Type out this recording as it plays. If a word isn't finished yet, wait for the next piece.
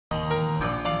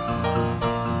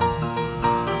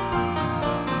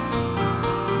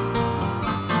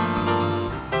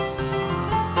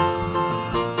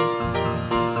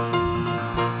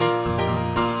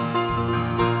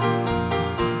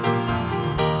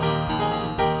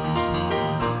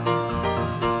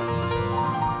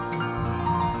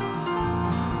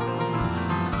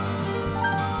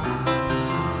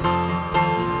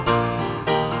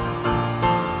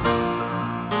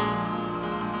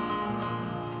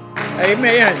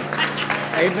Amen.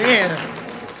 Amen.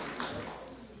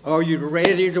 Are you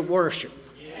ready to worship?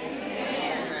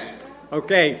 Amen.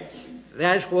 Okay,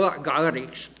 that's what God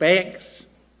expects.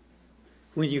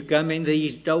 When you come in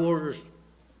these doors,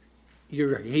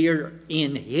 you're here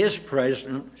in His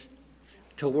presence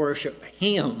to worship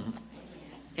Him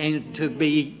and to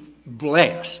be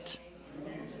blessed.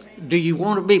 Do you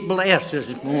want to be blessed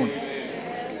this morning?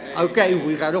 Okay,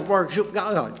 we got to worship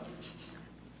God.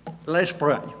 Let's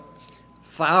pray.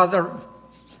 Father,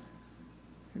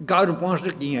 God, once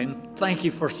again, thank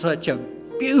you for such a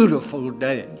beautiful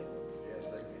day.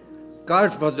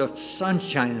 God, for the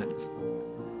sunshine.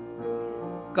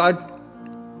 God,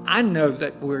 I know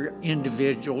that we're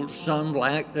individuals. Some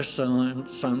like the sun,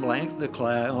 some like the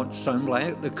clouds, some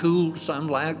like the cool, some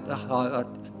like the hot.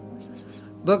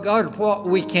 But God, what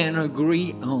we can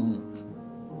agree on,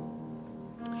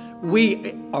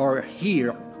 we are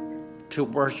here to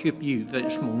worship you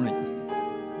this morning.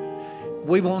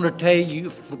 We want to tell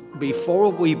you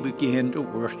before we begin to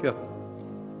worship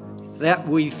that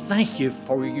we thank you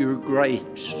for your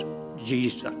grace,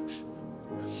 Jesus,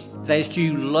 that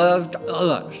you loved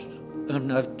us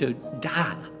enough to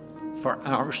die for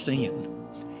our sin.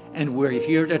 And we're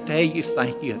here to tell you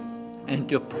thank you and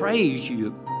to praise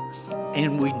you.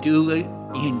 And we do it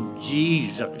in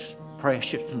Jesus'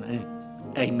 precious name.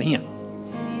 Amen.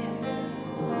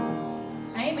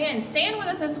 Amen. Stand with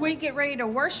us as we get ready to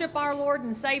worship our Lord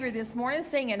and Savior this morning,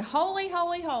 singing Holy,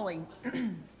 Holy, Holy.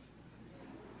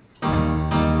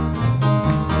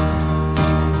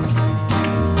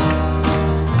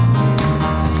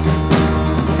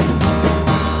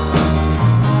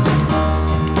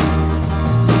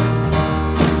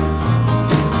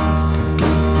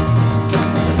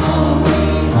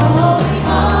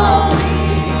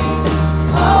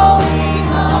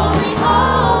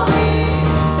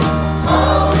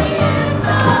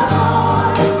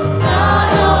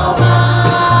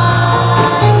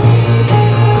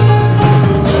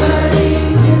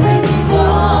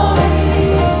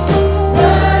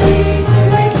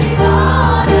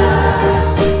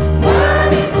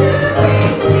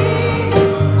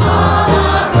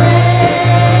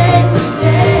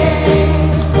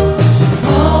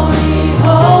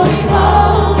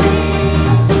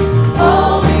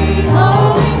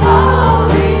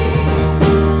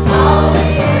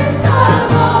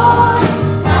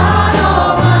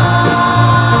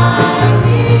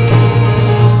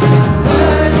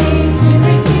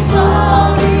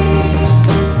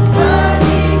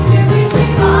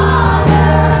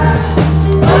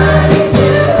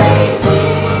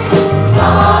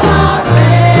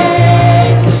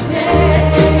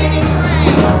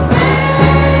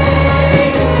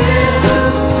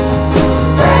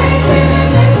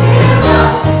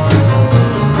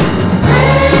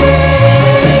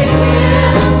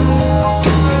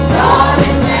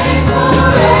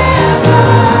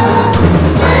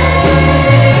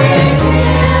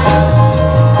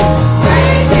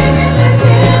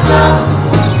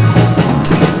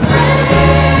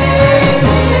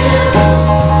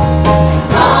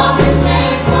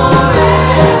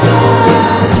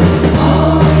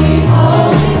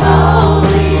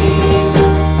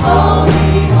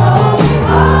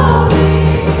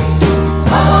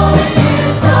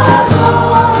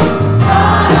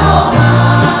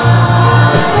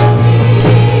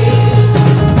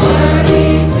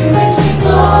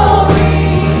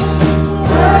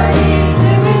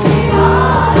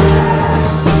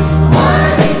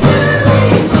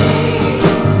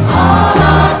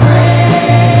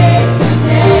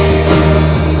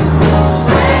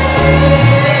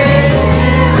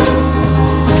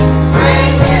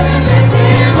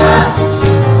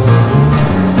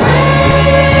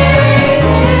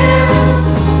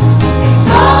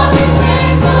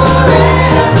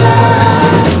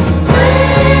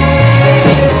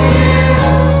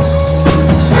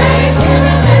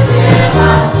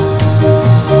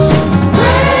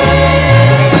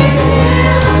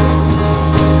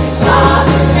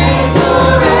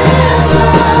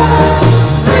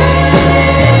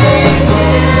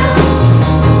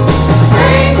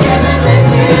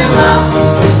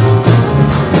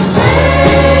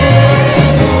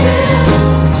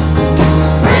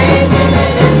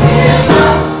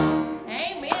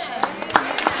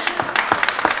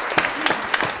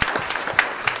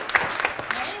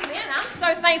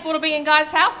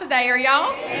 God's house today, are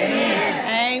y'all?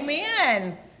 Amen.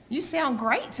 Amen. You sound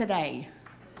great today.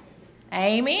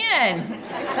 Amen.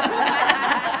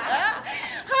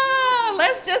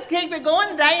 Let's just keep it going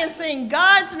today and sing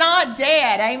God's Not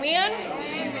Dead. Amen.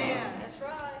 Amen. That's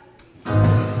right.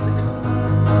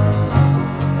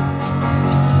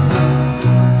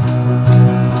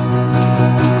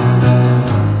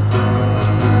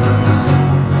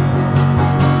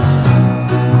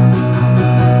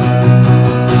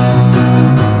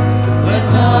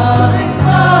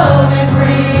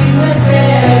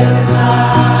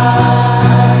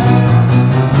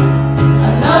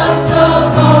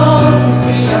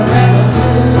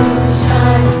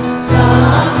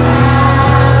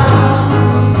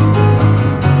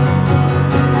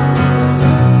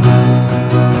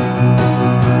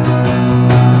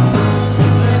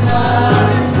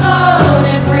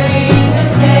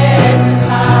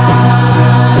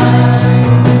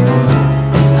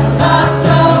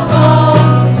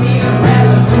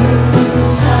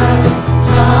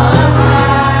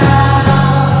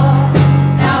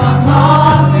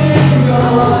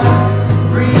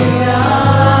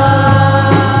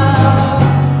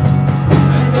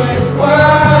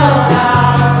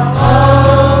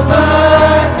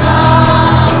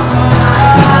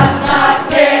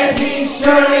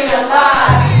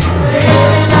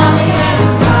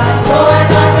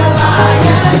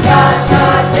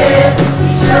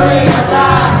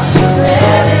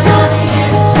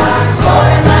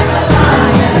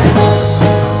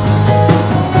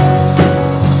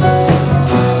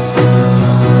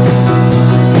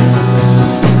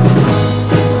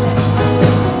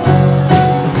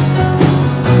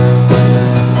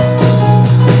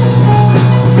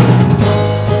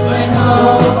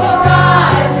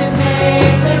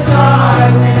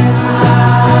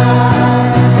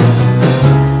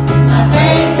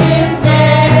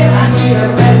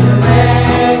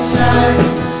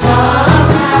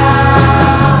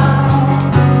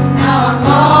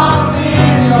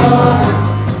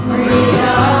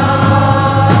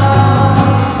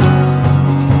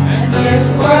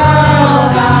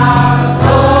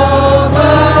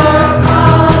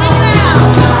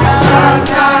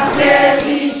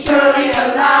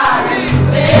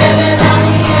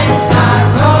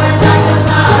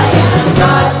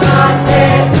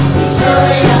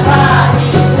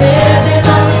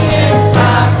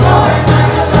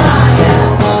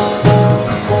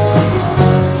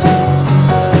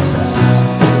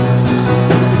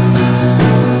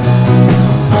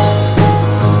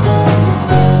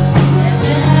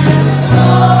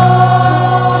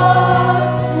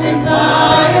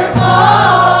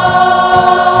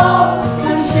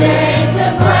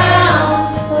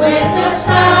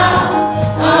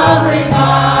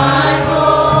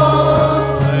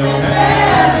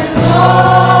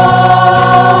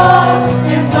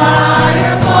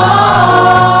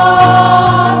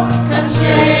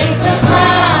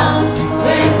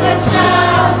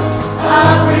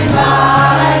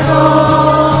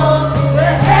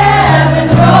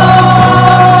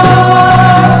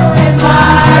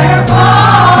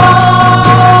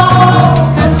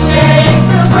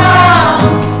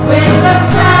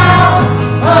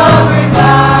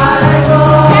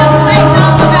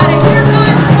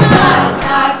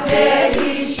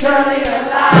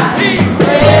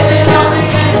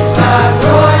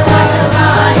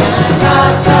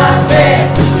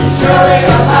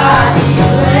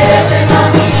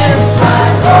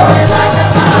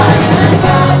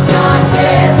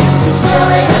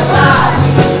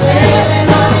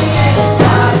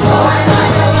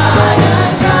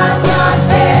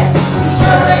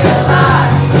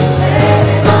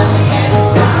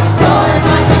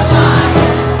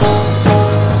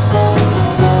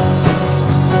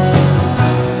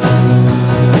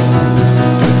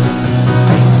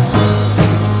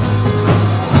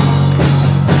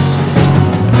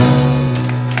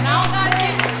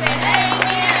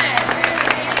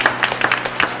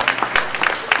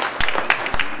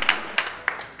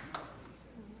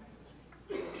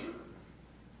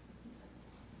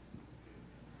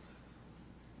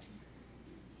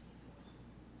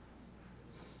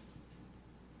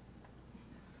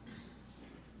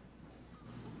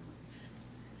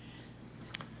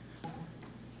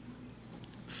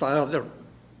 Father,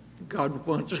 God,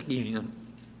 once again,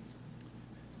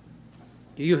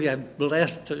 you have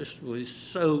blessed us with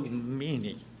so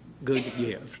many good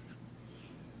gifts.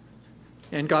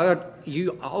 And God,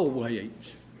 you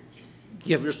always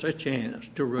give us a chance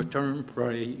to return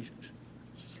praise.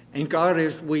 And God,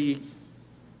 as we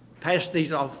pass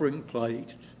these offering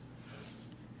plates,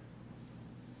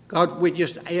 God, we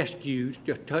just ask you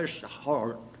to touch the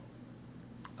heart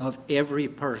of every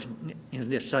person in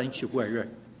this sanctuary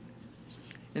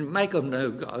and make them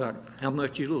know, God, how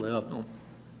much you love them.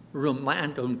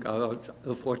 Remind them, God,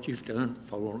 of what you've done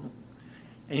for them.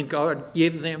 And God,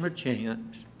 give them a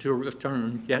chance to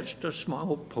return just a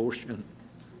small portion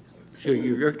to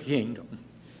your kingdom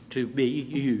to be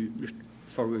used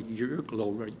for your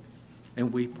glory.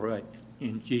 And we pray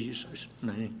in Jesus'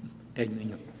 name.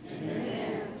 Amen.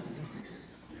 Amen.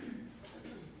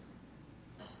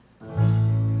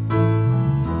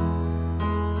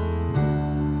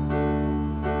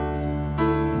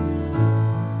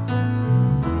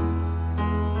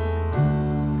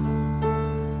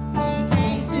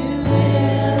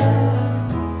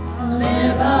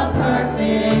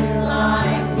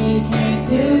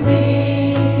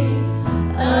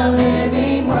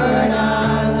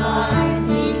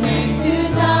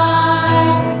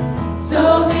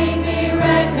 So we be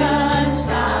reckoned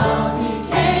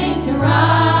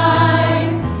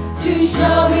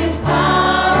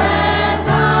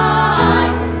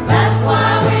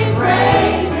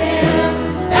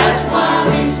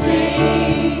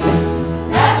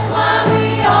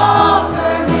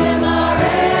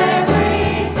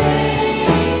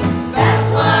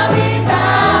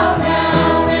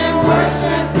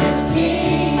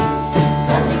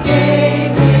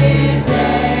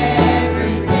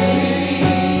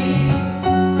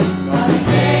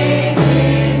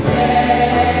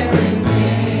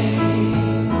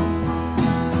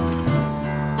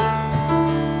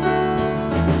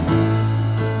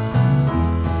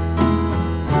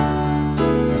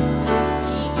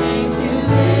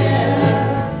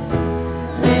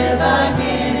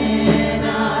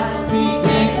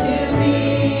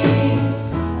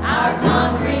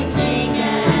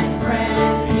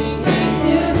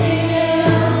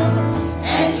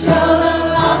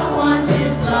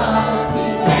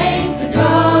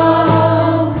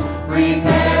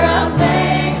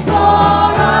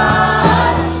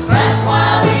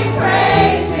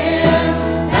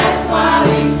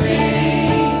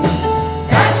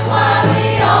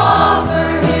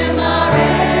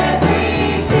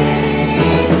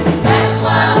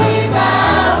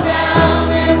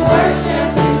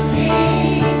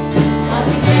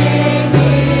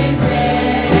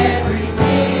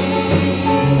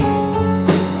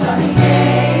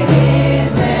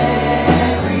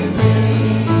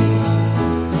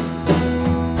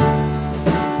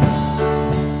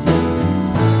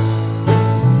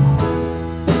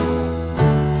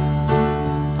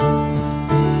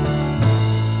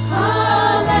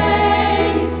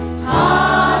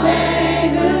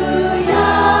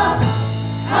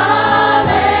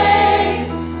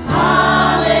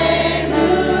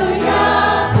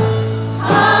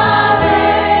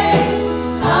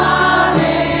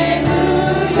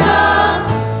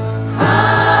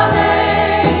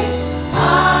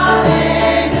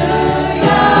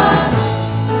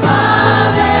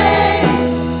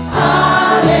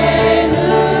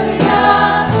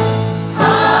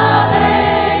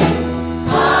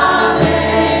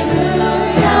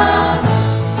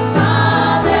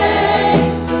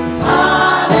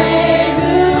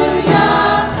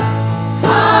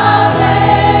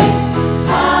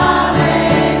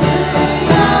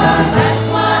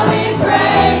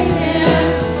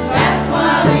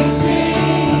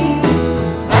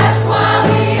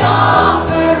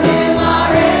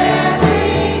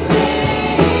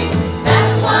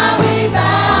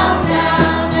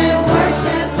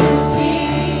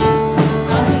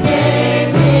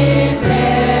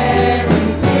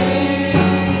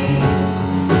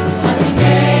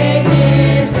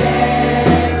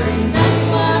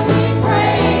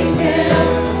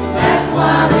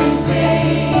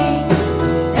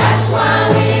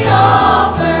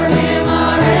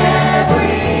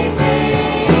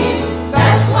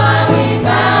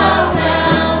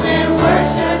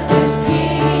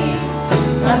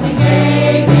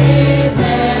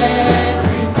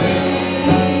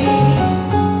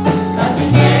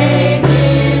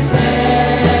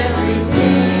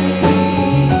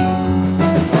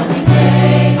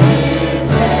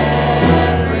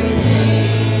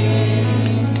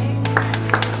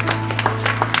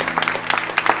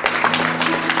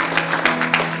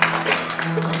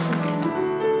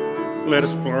Let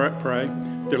us pray.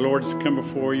 Dear Lord, as we come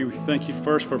before you, we thank you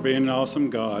first for being an awesome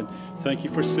God. Thank you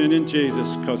for sending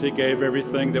Jesus because he gave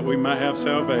everything that we might have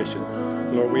salvation.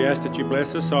 Lord, we ask that you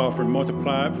bless this offer and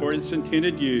multiply it for its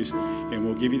intended use, and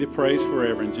we'll give you the praise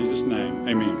forever. In Jesus' name,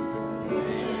 amen.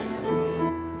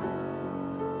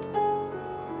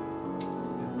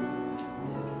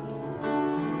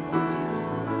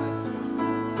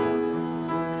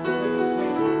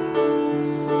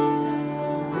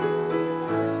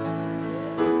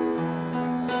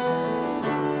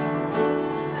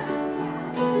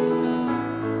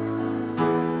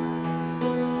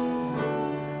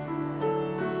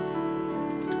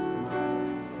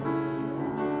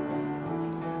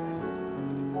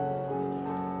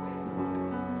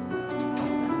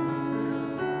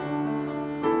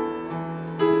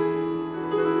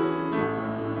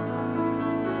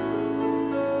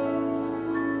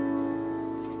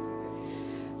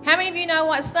 How many of you know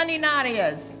what Sunday night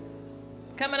is?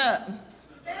 Coming up.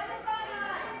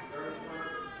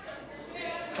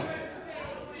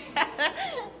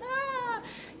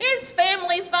 It's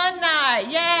family fun night.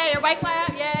 Yay. Everybody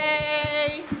clap.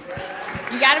 Yay.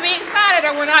 You got to be excited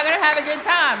or we're not going to have a good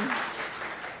time.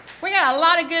 We got a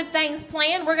lot of good things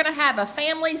planned. We're going to have a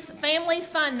family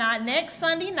fun night next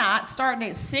Sunday night starting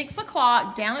at 6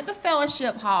 o'clock down at the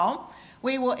fellowship hall.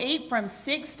 We will eat from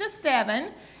 6 to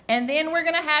 7. And then we're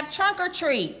going to have trunk or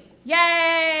treat.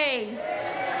 Yay!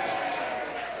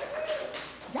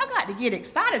 Y'all got to get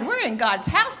excited. We're in God's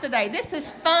house today. This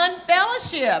is fun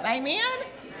fellowship. Amen?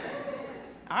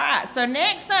 All right, so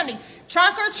next Sunday,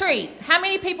 trunk or treat. How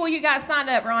many people you got signed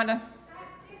up, Rhonda?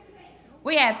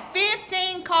 We have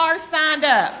 15 cars signed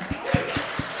up.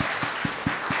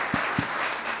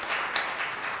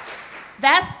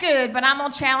 That's good, but I'm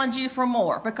going to challenge you for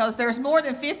more because there's more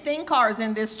than 15 cars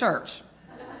in this church.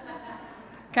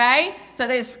 Okay, so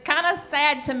it's kind of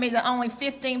sad to me that only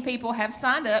 15 people have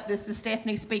signed up. This is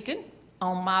Stephanie speaking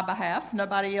on my behalf,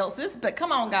 nobody else's. But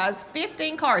come on, guys,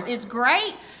 15 cars. It's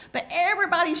great, but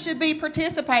everybody should be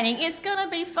participating. It's going to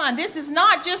be fun. This is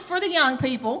not just for the young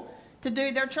people to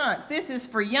do their trunks. This is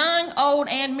for young, old,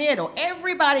 and middle.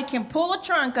 Everybody can pull a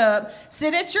trunk up,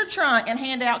 sit at your trunk, and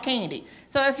hand out candy.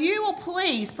 So if you will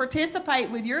please participate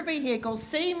with your vehicles,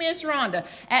 see Miss Rhonda.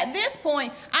 At this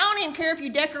point, I don't even care if you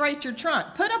decorate your trunk.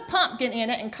 Put a pumpkin in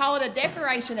it and call it a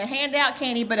decoration and hand out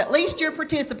candy, but at least you're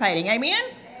participating. Amen?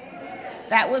 Amen.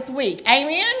 That was weak.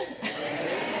 Amen?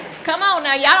 Amen. Come on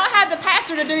now. Y'all don't have the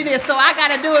pastor to do this, so I got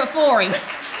to do it for him.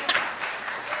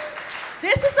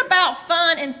 This is about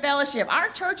fun and fellowship. Our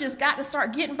church has got to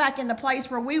start getting back in the place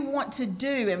where we want to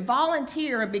do and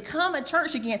volunteer and become a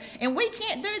church again. And we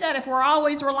can't do that if we're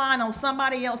always relying on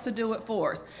somebody else to do it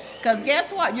for us. Because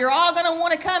guess what? You're all going to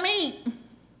want to come eat.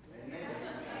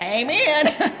 Amen.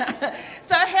 Amen.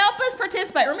 So help us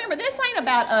participate. Remember, this ain't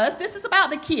about us. This is about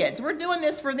the kids. We're doing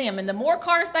this for them. And the more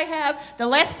cars they have, the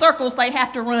less circles they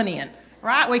have to run in.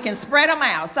 Right? We can spread them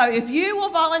out. So if you will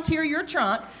volunteer your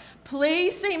trunk,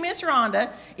 please see Miss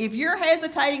Rhonda. If you're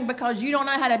hesitating because you don't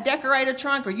know how to decorate a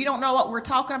trunk or you don't know what we're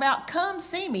talking about, come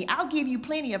see me. I'll give you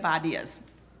plenty of ideas.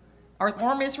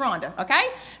 Or Miss Rhonda, okay?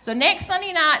 So next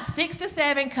Sunday night, 6 to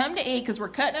 7, come to eat because we're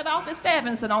cutting it off at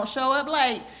 7, so don't show up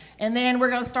late. And then we're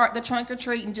going to start the trunk or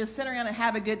treat and just sit around and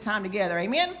have a good time together.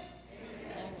 Amen?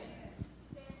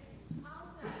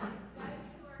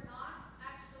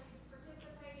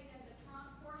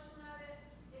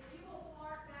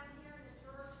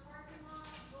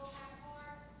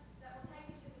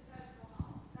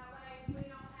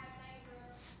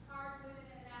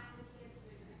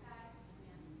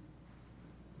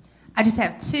 I just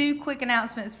have two quick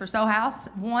announcements for Soul House.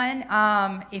 One,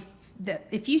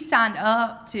 if you signed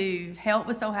up to help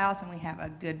with Soul House, and we have a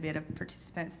good bit of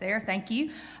participants there, thank you.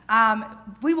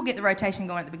 We will get the rotation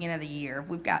going at the beginning of the year.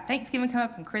 We've got Thanksgiving coming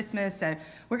up and Christmas, so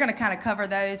we're going to kind of cover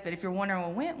those. But if you're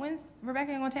wondering, well, when's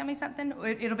Rebecca going to tell me something?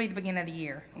 It'll be the beginning of the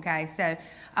year, okay? So,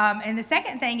 and the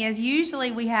second thing is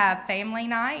usually we have family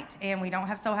night, and we don't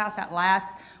have Soul House that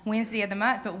last Wednesday of the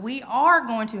month, but we are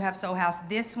going to have Soul House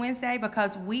this Wednesday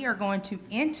because we are going to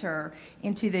enter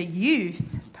into the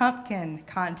youth pumpkin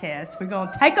contest. We're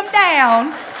going to take them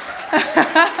down.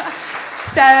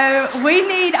 So we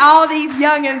need all these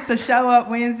youngins to show up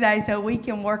Wednesday so we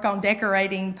can work on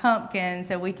decorating pumpkins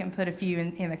so we can put a few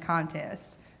in the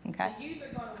contest. Okay? The youth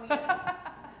are going to win.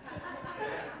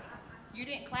 You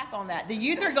didn't clap on that. The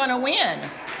youth are going to win.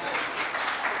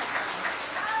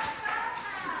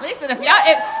 Listen, if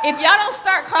y'all don't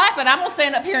start clapping, I'm going to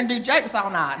stand up here and do jokes all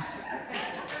night.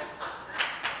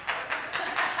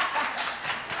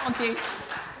 On to.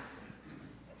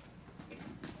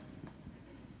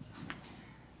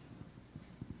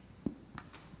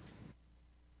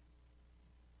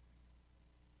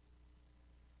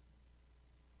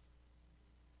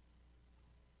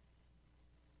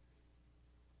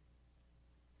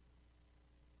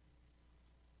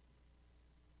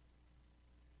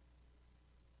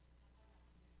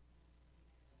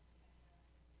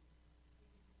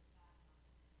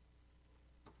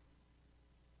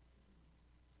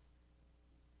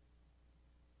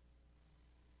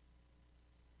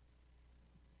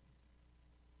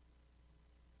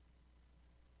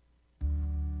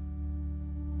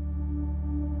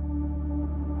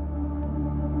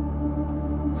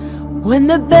 when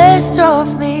the best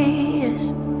of me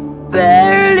is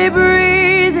barely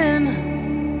breathing,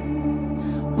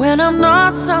 when I'm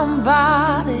not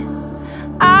somebody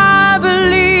I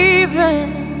believe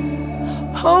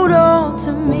in, hold on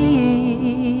to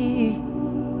me.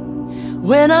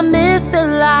 When I miss the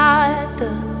light,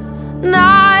 the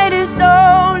night is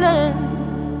stolen,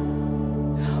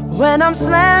 when I'm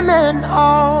slamming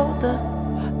all the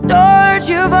doors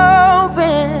you've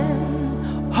opened,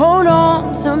 hold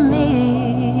on to me.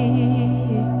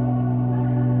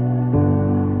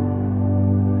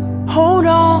 Hold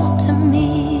on to me.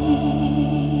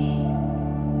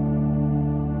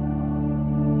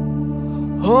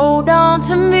 Hold on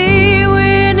to me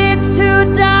when it's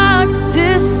too dark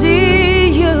to see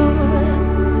you,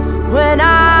 when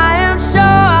I am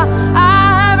sure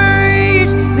I've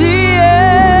reached the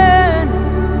end.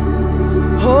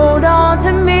 Hold on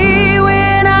to me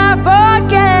when I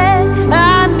forget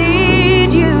I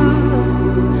need you,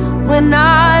 when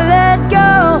I let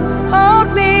go,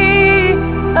 hold me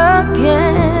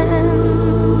again.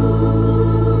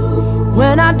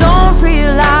 When I don't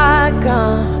feel like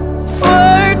I'm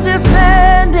worth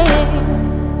defending,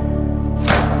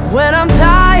 when I'm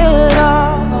tired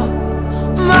of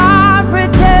my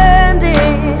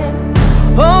pretending,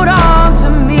 hold on to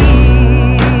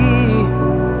me.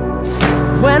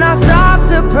 When I start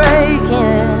to break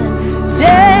in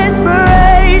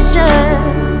desperation,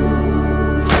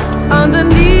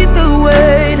 underneath the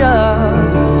weight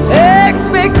of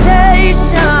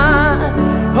expectation,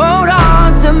 hold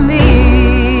on to me.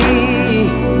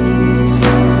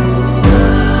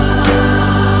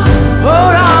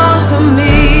 Hold on to me.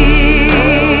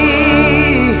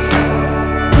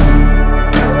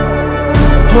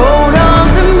 Hold on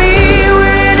to me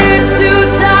when it's too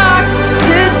dark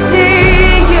to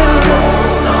see you,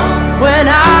 when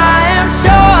I am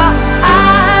sure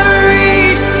I've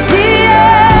reached the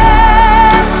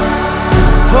end.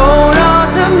 Hold on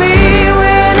to me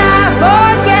when I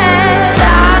forget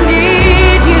I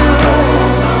need you,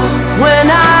 when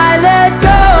I let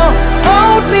go,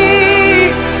 hold me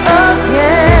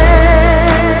again.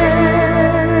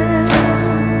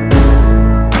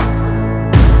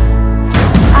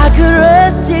 I could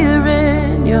rest here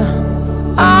in your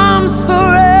arms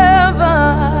forever,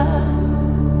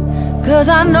 'cause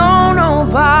I know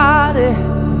nobody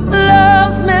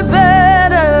loves me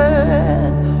better.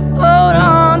 Hold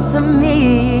on to me.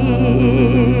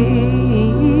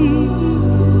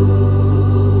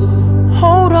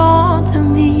 Hold on to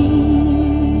me.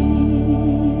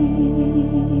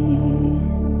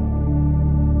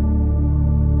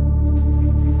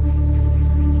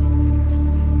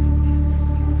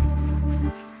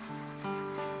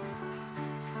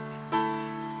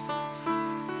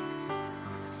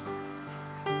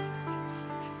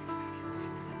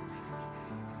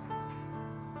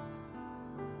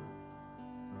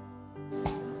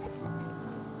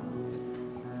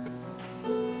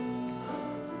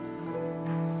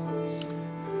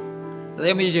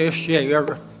 Let me just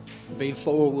share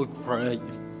before we pray.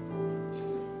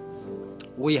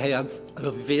 We have a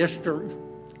visitor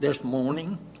this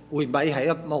morning. We may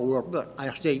have more, but I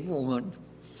see one.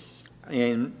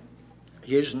 And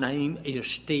his name is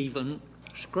Stephen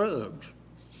Scruggs.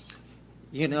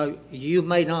 You know, you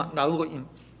may not know him,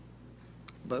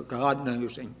 but God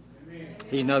knows him.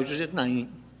 He knows his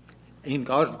name. And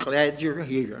God's glad you're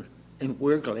here, and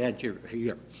we're glad you're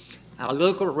here. I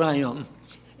look around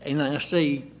and I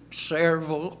see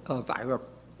several of our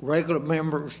regular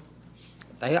members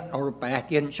that are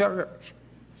back in church.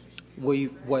 We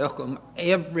welcome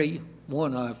every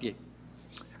one of you.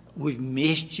 We've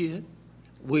missed you.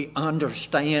 We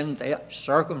understand that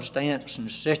circumstance and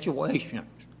situations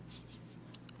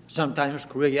sometimes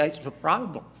creates a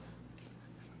problem,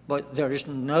 but there is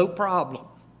no problem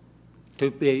too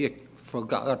big for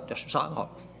God to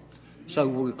solve. So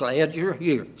we're glad you're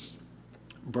here.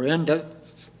 Brenda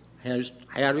has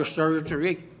had her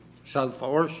surgery. So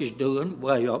far, she's doing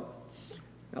well.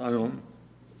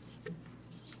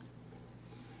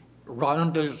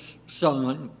 Rhonda's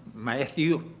son,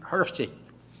 Matthew Hersey,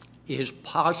 is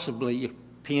possibly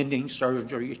pending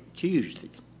surgery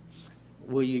Tuesday.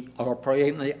 We are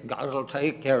praying that God will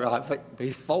take care of it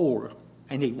before,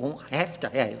 and he won't have to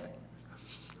have it.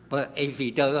 But if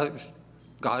he does,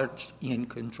 God's in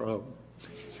control.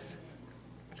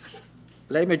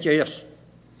 Let me just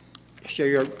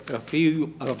share a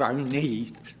few of our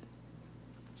needs.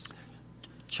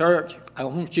 Church, I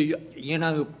want you,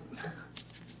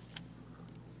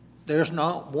 there's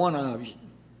not one of you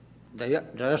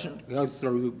that doesn't go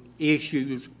through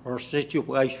issues or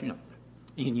situations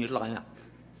in your life.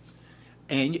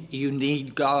 and you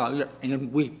need God,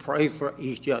 and we pray for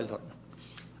each other.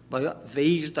 But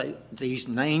these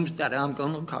names that I'm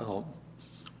going to call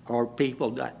are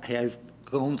people that have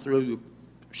gone through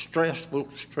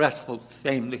stressful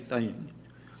family things.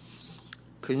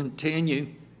 Continue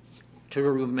to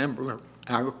remember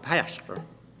our pastor,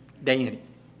 Danny.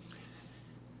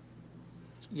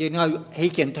 You know, he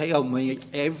can tell me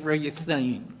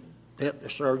everything that the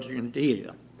surgeon did.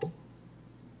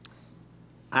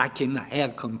 I can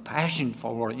have compassion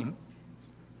for him.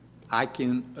 I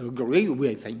can agree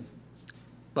with him,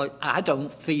 but I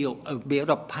don't feel a bit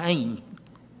of pain.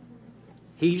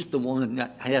 He's the one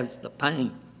that has the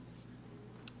pain.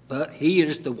 But he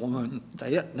is the one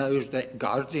that knows that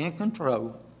God's in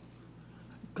control.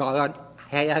 God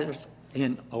has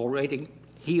and already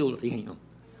healed him.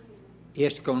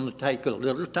 It's going to take a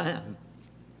little time,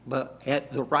 but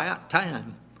at the right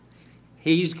time,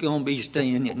 he's going to be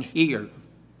standing here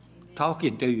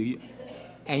talking to you,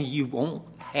 and you won't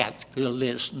have to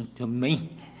listen to me.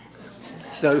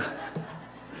 So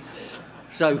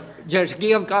just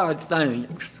give God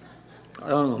thanks.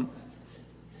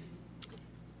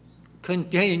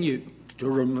 Continue to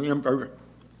remember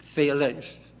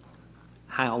Phyllis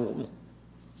Howell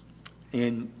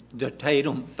and the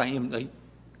Tatum family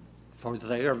for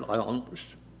their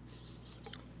loss.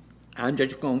 I'm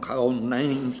just going to call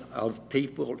names of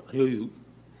people who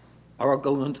are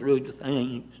going through the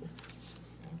things.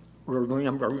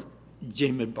 Remember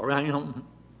Jimmy Brown,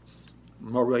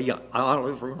 Maria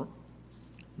Oliver,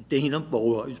 Dina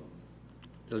Boyd,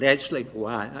 Leslie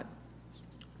White,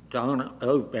 Donna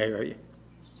O'Berry,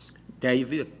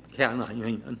 David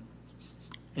Callahan,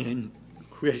 and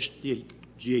Christy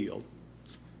Gill.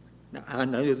 Now, I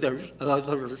know there's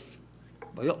others,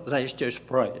 but let's just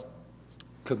pray.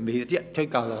 Commit it to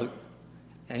God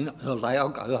and allow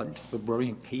God to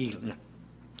bring healing.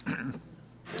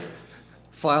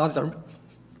 Father,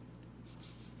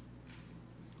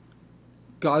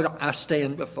 God, I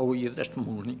stand before you this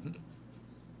morning,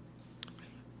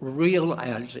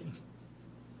 realizing,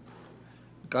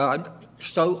 God,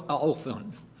 so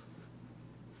often,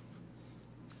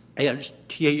 as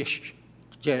Tish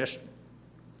just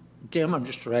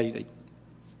demonstrated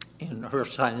in her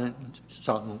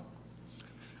song,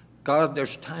 God,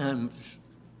 there's times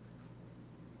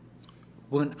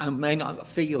when I may not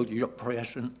feel your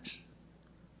presence,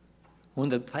 when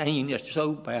the pain is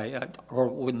so bad, or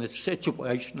when the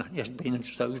situation has been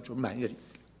so dramatic.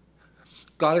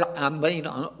 God, I may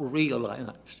not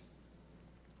realize,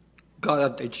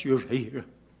 God, that you're here.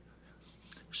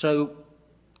 So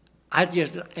I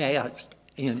just asked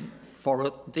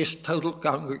for this total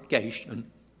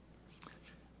congregation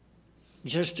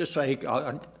just to say,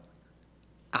 God,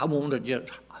 I want to just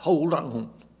hold on.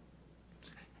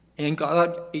 And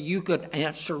God, you could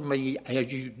answer me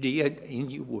as you did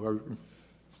in your word.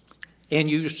 And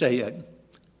you said,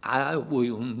 I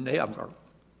will never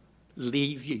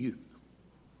leave you.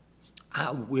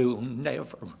 I will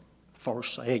never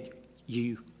forsake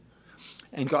you.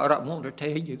 And God, I want to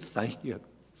tell you thank you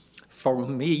for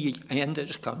me and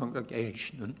this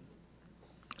congregation.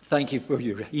 Thank you for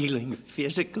your healing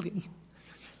physically.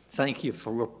 Thank you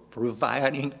for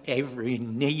providing every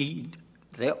need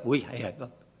that we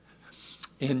have.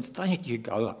 And thank you,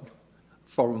 God,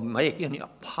 for making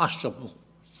it possible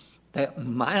that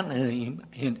my name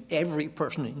and every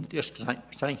person in this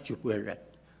sanctuary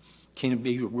can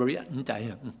be written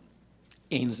down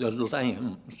in the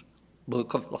Lamb's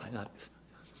Book of Life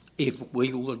if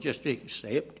we will just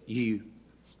accept you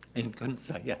and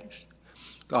confess.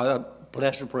 God,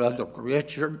 bless Brother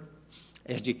Richard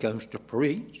as he comes to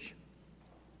preach.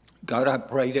 God, I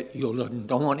pray that you'll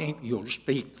anoint him, you'll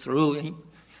speak through him,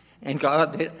 and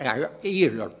God, that our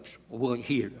ears will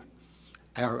hear,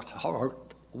 our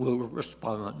heart will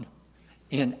respond,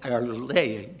 and our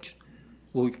legs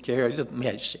will carry the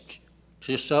message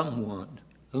to someone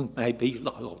who may be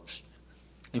lost.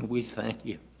 And we thank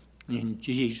you. In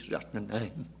Jesus'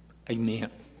 name,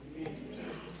 amen.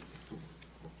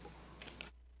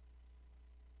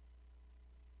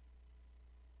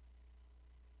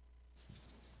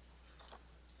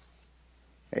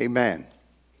 Amen.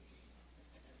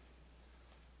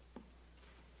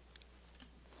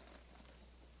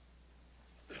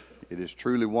 It is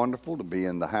truly wonderful to be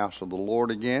in the house of the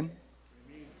Lord again.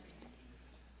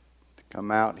 To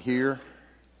come out here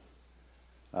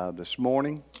this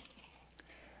morning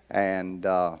and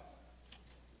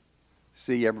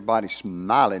see everybody's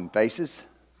smiling faces.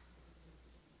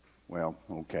 Well,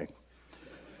 okay.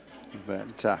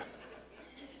 But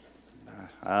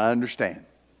I understand.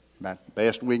 About the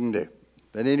best we can do.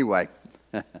 But anyway,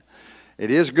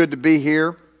 it is good to be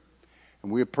here.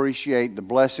 And we appreciate the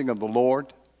blessing of the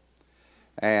Lord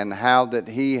and how that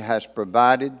He has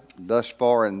provided thus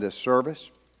far in this service.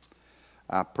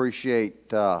 I appreciate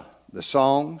the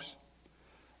songs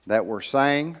that were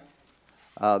sang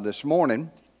this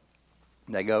morning.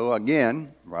 They go,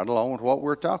 again, right along with what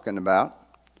we're talking about.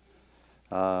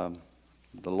 The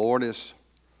Lord is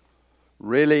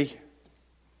really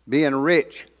being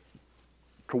rich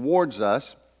towards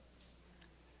us.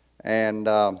 And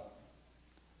I,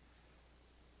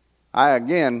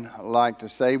 again, like to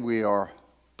say we are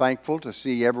thankful to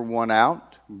see everyone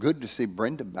out. Good to see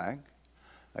Brenda back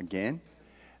again.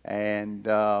 And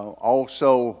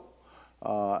also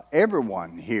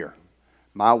everyone here.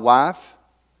 My wife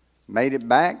made it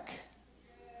back.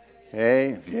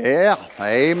 Hey, yeah,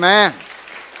 amen.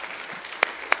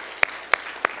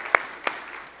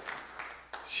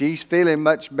 She's feeling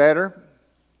much better,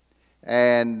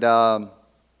 and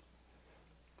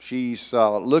she's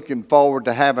looking forward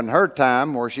to having her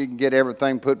time where she can get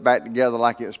everything put back together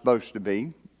like it's supposed to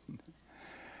be.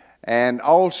 And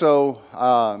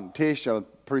also, Tish, I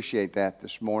appreciate that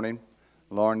this morning.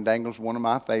 Lauren Dangle's one of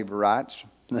my favorites.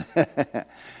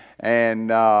 And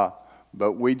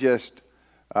but we just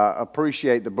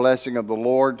appreciate the blessing of the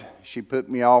Lord. She put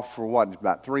me off for what,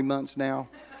 about 3 months now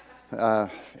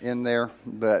in there.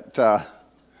 But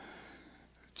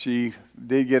she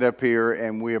did get up here,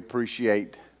 and we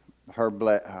appreciate her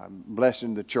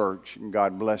blessing the church and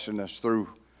God blessing us through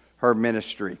her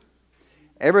ministry.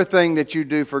 Everything that you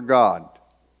do for God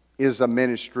is a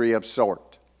ministry of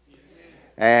sort.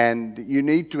 And you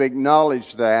need to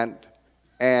acknowledge that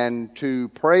and to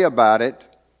pray about it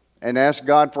and ask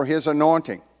God for His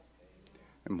anointing.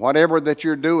 And whatever that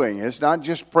you're doing, it's not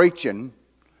just preaching.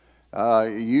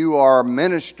 You are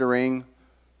ministering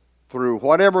through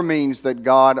whatever means that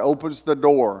God opens the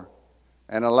door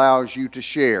and allows you to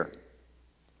share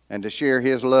and to share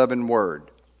His love and word.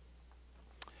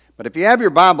 But if you have your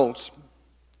Bibles,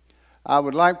 I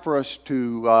would like for us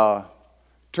to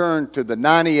turn to the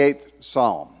 98th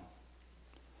Psalm.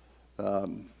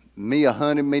 Mia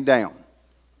hunted me down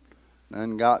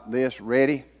and got this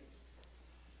ready.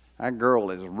 That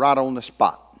girl is right on the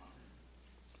spot.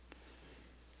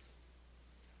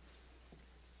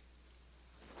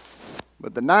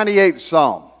 But the 98th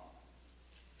Psalm,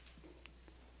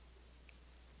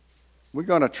 we're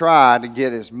going to try to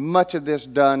get as much of this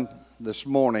done this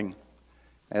morning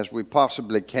as we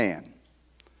possibly can.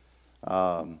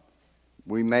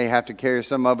 We may have to carry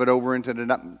some of it over into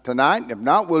tonight. If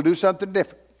not, we'll do something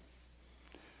different.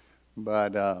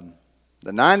 But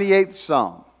the 98th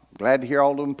Psalm, glad to hear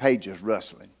all them pages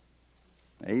rustling.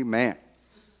 Amen.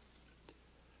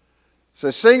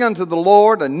 So sing unto the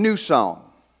Lord a new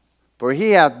song, for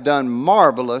He hath done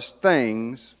marvelous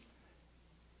things.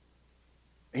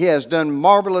 He has done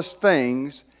marvelous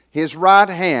things. His right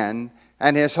hand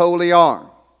and His holy arm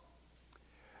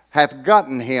hath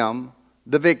gotten Him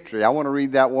the victory. I want to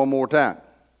read that one more time.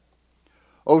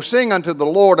 O sing unto the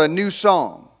Lord a new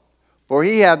song, for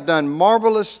He hath done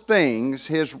marvelous things.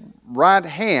 His right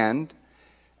hand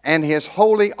and His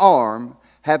holy arm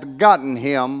hath gotten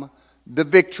Him the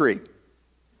victory.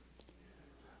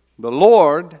 The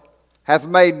Lord hath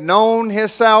made known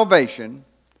His salvation.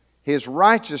 His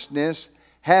righteousness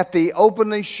hath He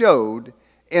openly showed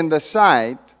in the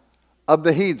sight of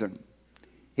the heathen.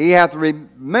 He hath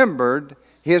remembered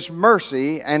His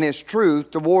mercy and His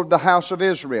truth toward the house of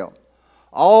Israel.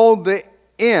 All the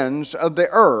ends of the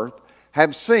earth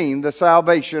have seen the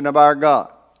salvation of our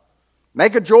God.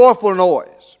 Make a joyful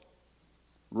noise.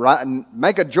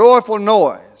 Make a joyful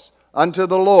noise unto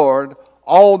the Lord,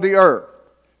 all the earth.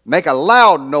 Make a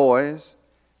loud noise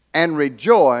and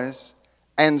rejoice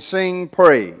and sing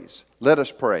praise. Let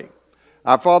us pray.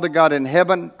 Our Father God in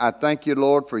heaven, I thank You,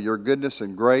 Lord, for Your goodness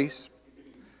and grace.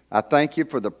 I thank You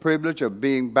for the privilege of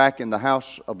being back in the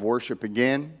house of worship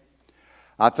again.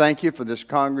 I thank You for this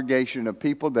congregation of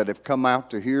people that have come out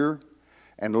to hear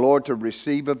and, Lord, to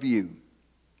receive of You.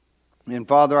 And,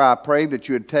 Father, I pray that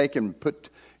You would take and put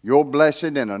Your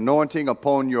blessing and anointing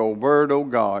upon Your word, O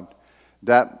God,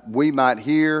 that we might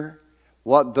hear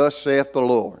what thus saith the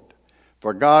Lord.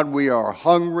 For, God, we are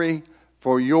hungry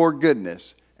for Your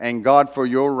goodness and, God, for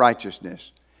Your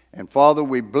righteousness. And, Father,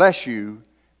 we bless You.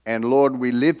 And, Lord,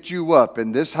 we lift You up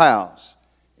in this house.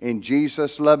 In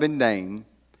Jesus' loving name,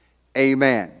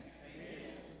 amen. Amen.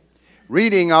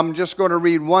 Reading, I'm just going to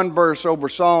read one verse over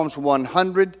Psalms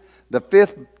 100. The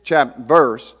 5th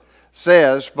verse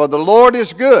says, For the Lord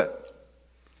is good.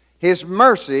 His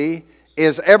mercy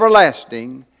is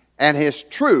everlasting, and His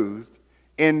truth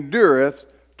endureth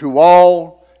to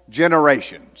all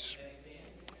generations.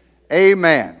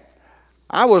 Amen.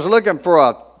 I was looking for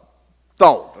a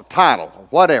thought, a title,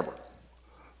 whatever,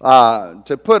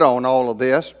 to put on all of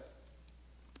this.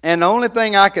 And the only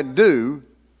thing I could do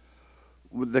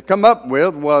to come up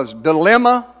with was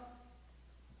dilemma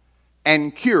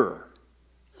and cure.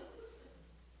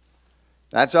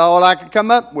 That's all I could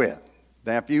come up with.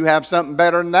 Now, if you have something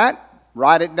better than that,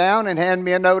 write it down and hand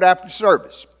me a note after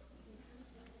service.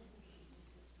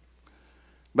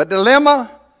 But dilemma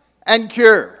and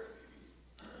cure.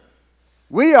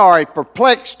 We are a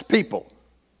perplexed people.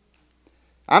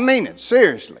 I mean it,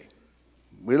 seriously.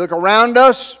 We look around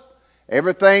us,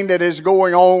 everything that is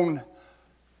going on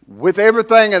with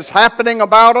everything that's happening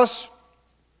about us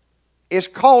is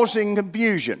causing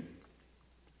confusion.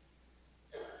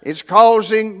 It's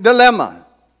causing dilemma.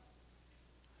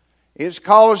 It's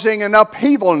causing an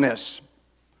upheavalness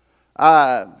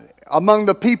among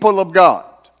the people of God.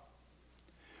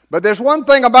 But there's one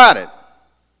thing about it.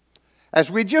 As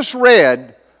we just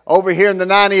read over here in the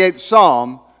 98th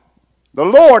Psalm, the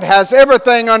Lord has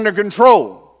everything under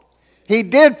control. He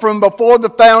did from before the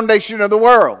foundation of the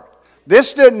world.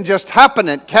 This didn't just happen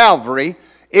at Calvary.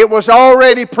 It was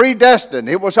already predestined.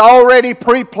 It was already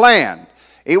pre-planned.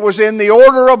 It was in the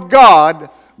order of God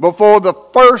before the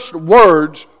first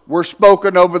words were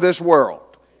spoken over this world.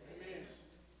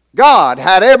 God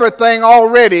had everything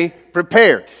already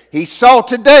prepared. He saw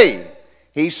today.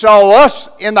 He saw us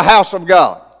in the house of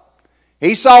God.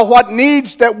 He saw what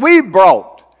needs that we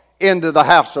brought into the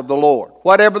house of the Lord,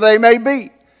 whatever they may be.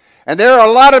 And there are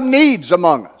a lot of needs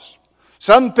among us.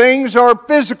 Some things are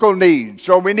physical needs,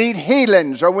 or we need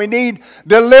healings, or we need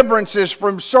deliverances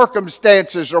from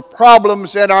circumstances or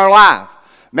problems in our life.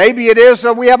 Maybe it is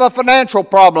that we have a financial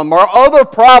problem or other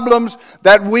problems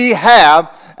that we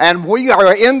have, and we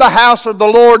are in the house of the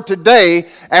Lord today,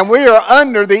 and we are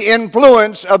under the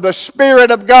influence of the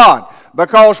Spirit of God.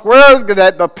 Because where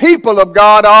that the people of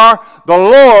God are, the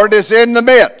Lord is in the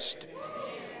midst.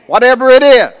 Whatever it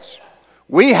is,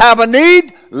 we have a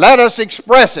need, let us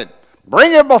express it.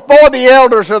 Bring it before the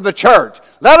elders of the church.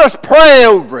 Let us pray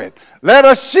over it. Let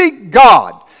us seek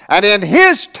God. And in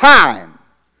His time,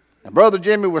 and Brother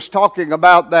Jimmy was talking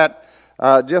about that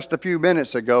just a few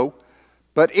minutes ago,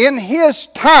 but in His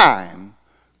time,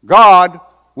 God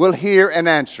will hear and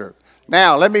answer.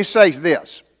 Now, let me say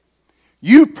this.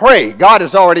 You pray, God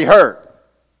has already heard.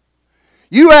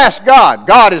 You ask God,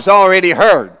 God has already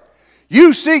heard.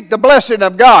 You seek the blessing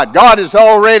of God, God has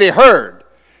already heard.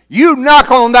 You knock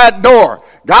on that door,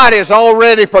 God is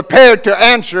already prepared to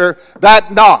answer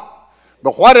that knock.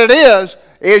 But what it is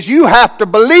you have to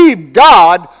believe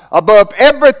God above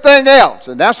everything else.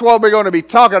 And that's what we're going to be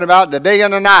talking about today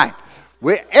and tonight.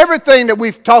 Everything that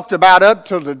we've talked about up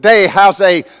to today has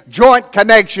a joint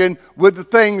connection with the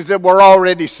things that were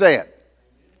already said.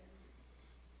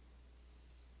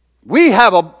 We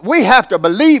have to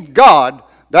believe God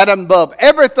that above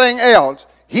everything else,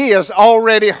 He has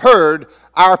already heard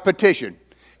our petition.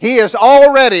 He has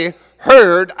already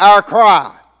heard our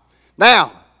cry.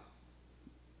 Now,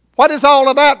 what does all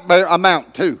of that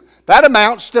amount to? That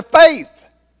amounts to faith.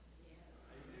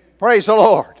 Praise the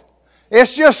Lord.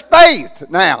 It's just faith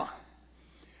now.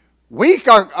 We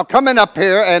are coming up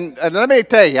here, and let me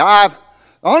tell you, the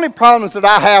only problems that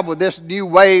I have with this new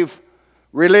wave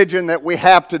religion that we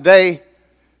have today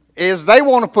is they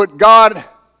want to put God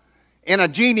in a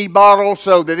genie bottle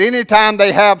so that anytime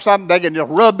they have something, they can just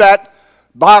rub that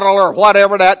bottle or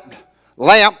whatever, that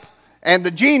lamp, and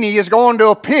the genie is going to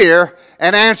appear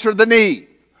and answer the need.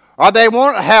 Or they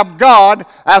want to have God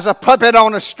as a puppet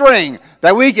on a string,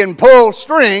 that we can pull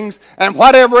strings, and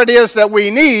whatever it is that we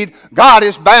need, God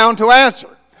is bound to answer.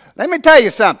 Let me tell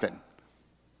you something.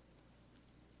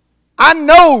 I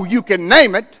know you can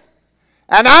name it,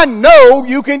 and I know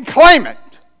you can claim it.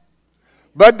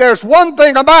 But there's one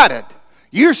thing about it.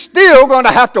 You're still going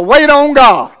to have to wait on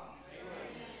God.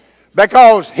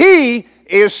 Because He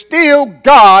is still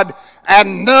God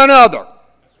and none other.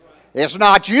 It's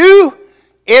not you,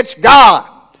 it's God.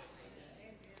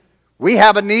 We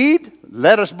have a need.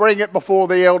 Let us bring it before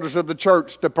the elders of the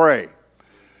church to pray.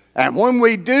 And when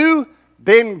we do,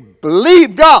 then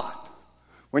believe God.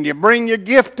 When you bring your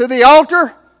gift to the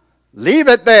altar, leave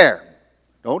it there.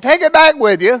 Don't take it back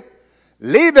with you.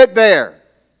 Leave it there.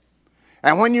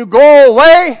 And when you go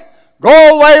away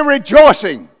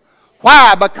rejoicing.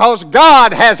 Why? Because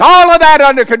God has all of that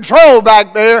under control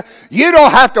back there. You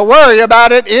don't have to worry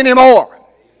about it anymore.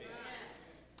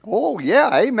 Oh,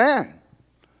 yeah, amen.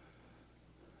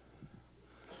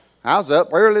 I was up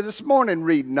early this morning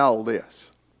reading all this.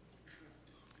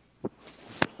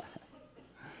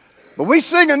 But we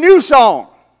sing a new song.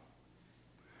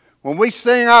 When we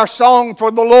sing our song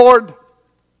for the Lord,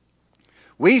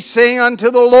 We sing unto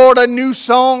the Lord a new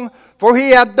song, for he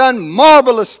hath done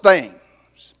marvelous things.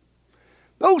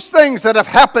 Those things that have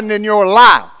happened in your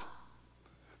life,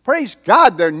 praise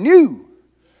God, they're new.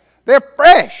 They're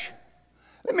fresh.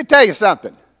 Let me tell you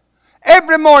something.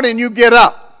 Every morning you get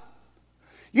up,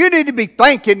 you need to be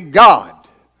thanking God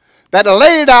that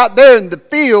laid out there in the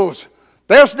fields,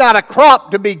 there's not a crop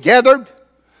to be gathered.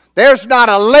 There's not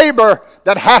a labor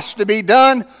that has to be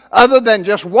done other than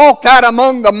just walk out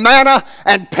among the manna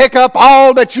and pick up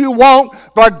all that you want,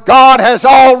 for God has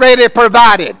already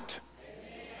provided.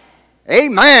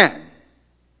 Amen.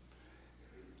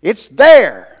 It's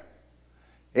there.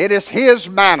 It is His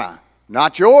manna,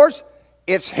 not yours.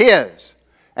 It's His.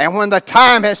 And when the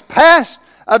time has passed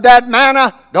of that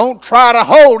manna, don't try to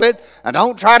hold it and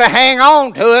don't try to hang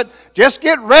on to it. Just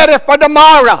get ready for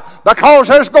tomorrow, because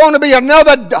there's going to be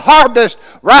another harvest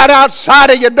right outside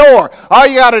of your door. All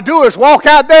you got to do is walk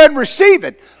out there and receive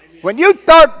it. When you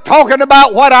start talking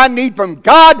about what I need from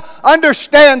God,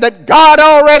 understand that God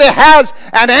already has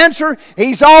an answer.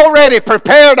 He's already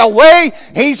prepared a way.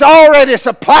 He's already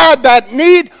supplied that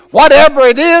need. Whatever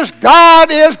it is, God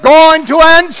is going to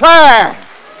answer.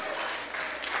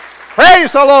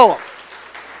 Praise the Lord.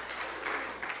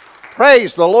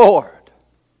 Praise the Lord.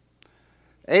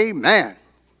 Amen.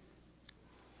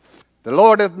 The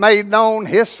Lord hath made known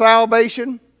His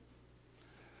salvation.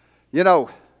 You know,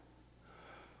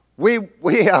 we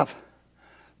have,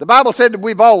 the Bible said that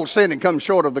we've all sinned and come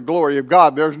short of the glory of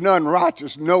God. There's none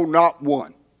righteous, no, not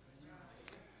one.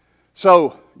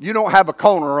 So you don't have a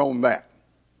corner on that.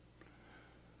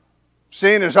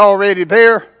 Sin is already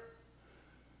there.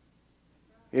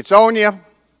 It's on you.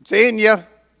 It's in you.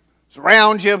 It's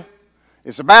around you.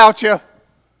 It's about you.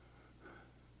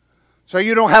 So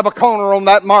you don't have a corner on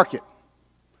that market.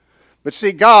 But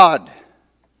see, God,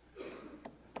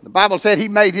 the Bible said He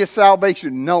made His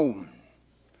salvation known.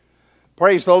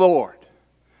 Praise the Lord.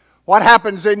 What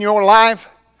happens in your life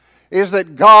is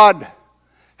that God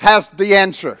has the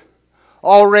answer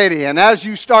already. And as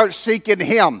you start seeking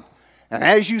Him, and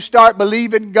as you start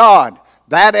believing God,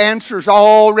 that answer's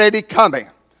already coming.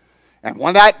 And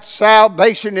when that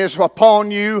salvation is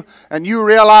upon you and you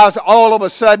realize all of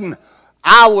a sudden,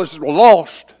 I was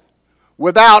lost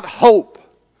without hope.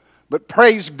 But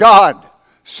praise God,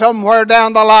 somewhere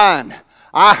down the line,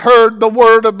 I heard the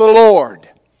word of the Lord.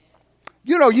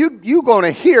 You know, you're going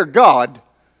to hear God,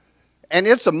 and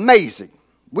it's amazing.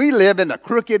 We live in a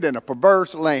crooked and a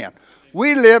perverse land.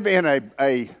 We live in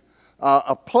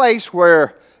a place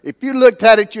where if you looked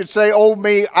at it, you'd say, oh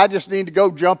me, I just need to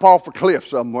go jump off a cliff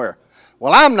somewhere.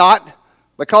 Well, I'm not,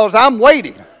 because I'm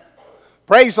waiting.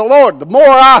 Praise the Lord. The more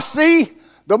I see,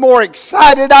 the more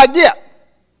excited I get.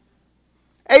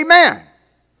 Amen.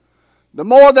 The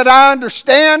more that I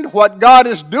understand what God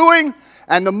is doing,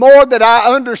 and the more that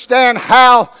I understand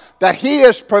how that He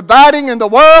is providing in the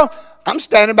world, I'm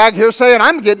standing back here saying,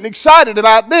 I'm getting excited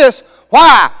about this.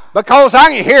 Why? Because I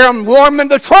can hear Him warming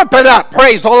the trumpet up.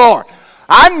 Praise the Lord.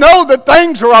 I know that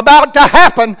things are about to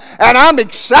happen, and I'm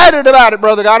excited about it,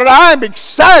 Brother God. And I'm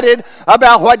excited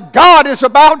about what God is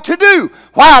about to do.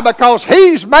 Why? Because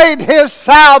He's made His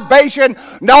salvation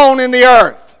known in the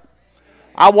earth.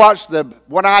 I watched the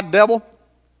One-Eyed Devil,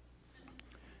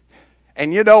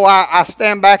 and you know, I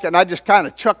stand back and I just kind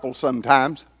of chuckle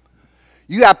sometimes.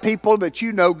 You have people that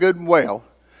you know good and well,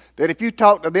 that if you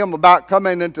talk to them about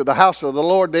coming into the house of the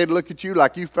Lord, they'd look at you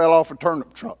like you fell off a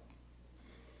turnip truck.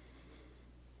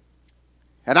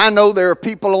 And I know there are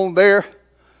people on there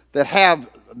that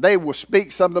they will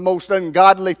speak some of the most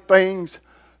ungodly things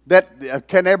that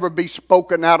can ever be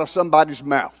spoken out of somebody's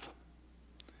mouth.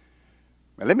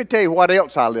 Now let me tell you what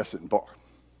else I listen for.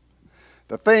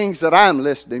 The things that I'm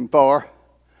listening for,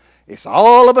 it's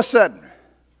all of a sudden,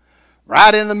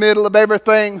 right in the middle of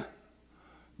everything,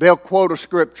 they'll quote a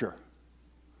scripture.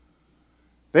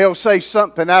 They'll say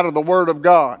something out of the Word of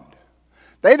God.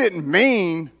 They didn't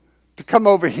mean to come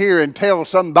over here and tell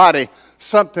somebody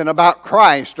something about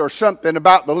Christ or something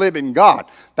about the living God.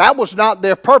 That was not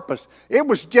their purpose. It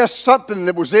was just something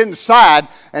that was inside,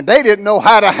 and they didn't know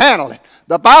how to handle it.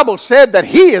 The Bible said that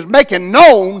He is making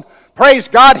known, praise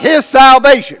God, His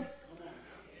salvation.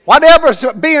 Whatever's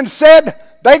being said,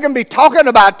 they can be talking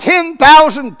about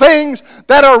 10,000 things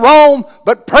that are wrong,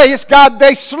 but praise God,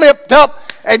 they slipped up,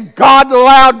 and God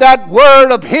allowed that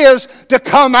word of His to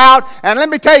come out. And let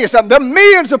me tell you something, there are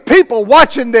millions of people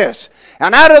watching this,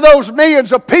 And out of those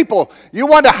millions of people, you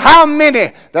wonder how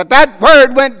many that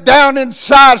word went down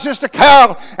inside Sister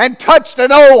Carol and touched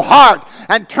an old heart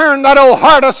and turned that old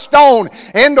heart of stone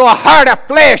into a heart of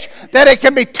flesh, that it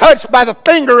can be touched by the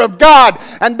finger of God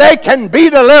and they can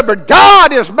be delivered.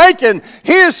 God is making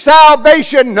His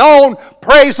salvation known,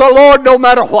 praise the Lord, no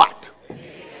matter what.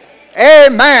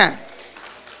 Amen.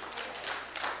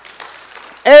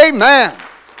 Amen.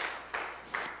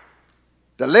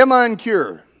 Dilemma and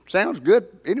cure. Sounds good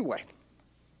anyway.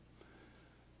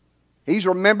 He's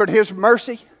remembered His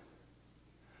mercy.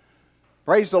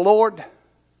 Praise the Lord.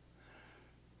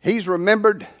 He's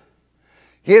remembered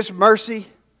His mercy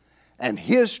and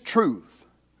His truth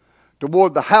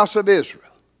toward the house of Israel.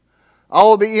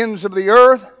 All the ends of the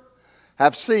earth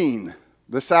have seen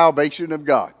the salvation of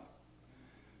God.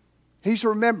 He's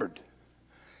remembered.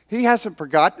 He hasn't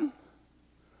forgotten.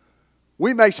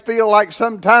 We may feel like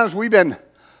sometimes we've been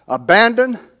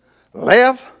abandoned,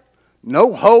 left,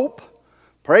 no hope.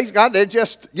 Praise God, they're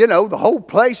just, the whole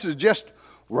place is just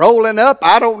rolling up.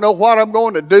 I don't know what I'm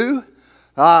going to do.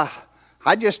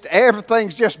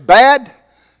 Everything's just bad.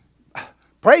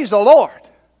 Praise the Lord.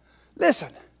 Listen,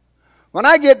 when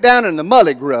I get down in the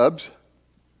mully grubs,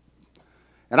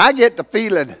 and I get the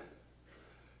feeling,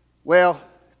 well,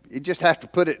 you just have to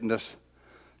put it in this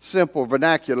simple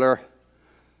vernacular,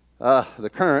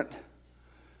 the current,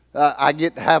 I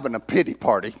get to having a pity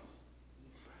party.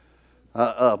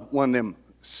 One of them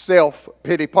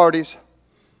self-pity parties.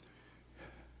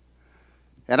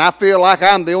 And I feel like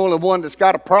I'm the only one that's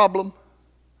got a problem.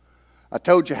 I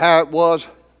told you how it was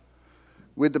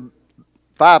with the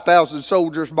 5,000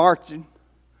 soldiers marching.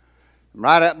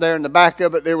 Right up there in the back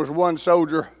of it, there was one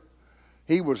soldier.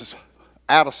 He was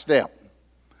out of step.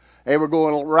 They were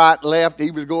going right, left.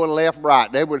 He was going left, right.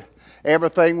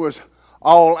 Everything was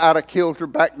all out of kilter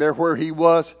back there where he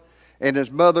was. And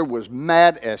his mother was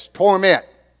mad as torment.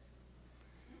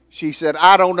 She said,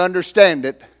 I don't understand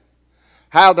it,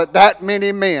 how that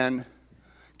many men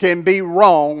can be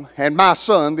wrong and my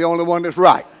son the only one that's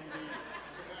right.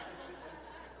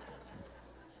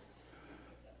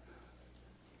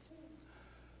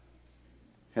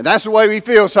 And that's the way we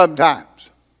feel sometimes.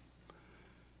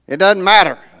 It doesn't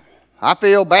matter. I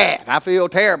feel bad. I feel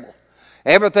terrible.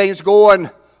 Everything's going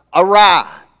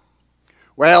awry.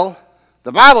 Well,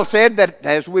 the Bible said that,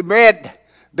 as we read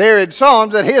there in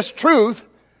Psalms, that His truth,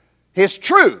 His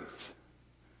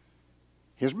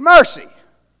mercy,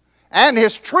 and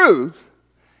His truth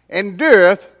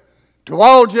endureth to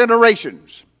all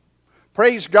generations.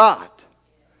 Praise God.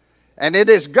 And it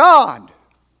is God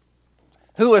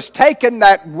who has taken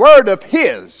that word of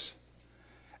His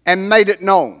and made it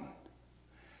known.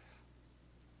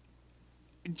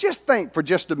 Just think for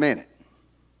just a minute.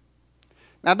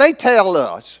 Now they tell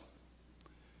us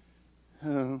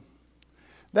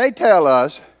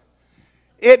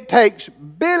it takes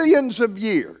billions of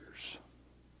years,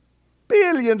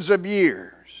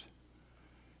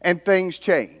 and things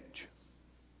change.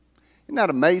 Isn't that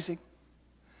amazing?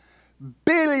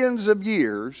 Billions of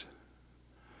years,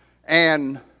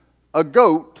 and a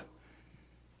goat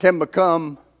can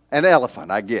become an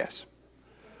elephant, I guess.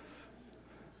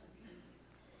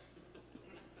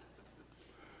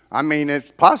 I mean,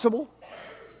 it's possible.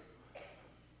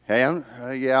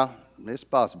 Yeah, it's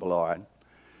possible, all right.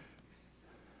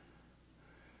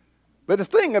 But the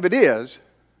thing of it is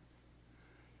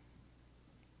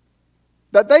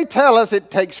that they tell us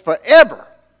it takes forever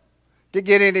to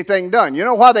get anything done. You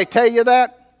know why they tell you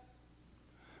that?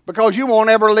 Because you won't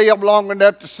ever live long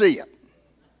enough to see it.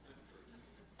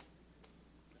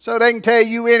 So they can tell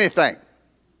you anything.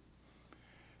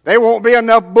 There won't be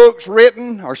enough books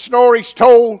written or stories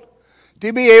told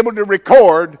to be able to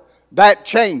record that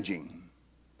changing.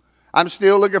 I'm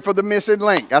still looking for the missing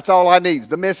link. That's all I need is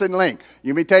the missing link.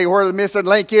 You may tell you where the missing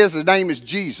link is. His name is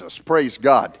Jesus. Praise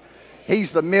God.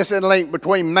 He's the missing link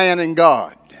between man and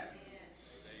God.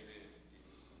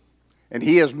 And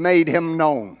He has made Him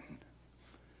known.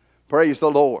 Praise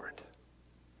the Lord.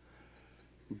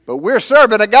 But we're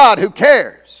serving a God who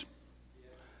cares.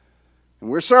 And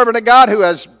we're serving a God who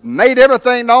has made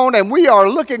everything known, and we are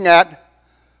looking at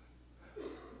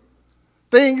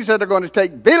things that are going to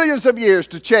take billions of years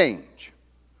to change.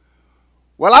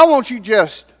 Well, I want you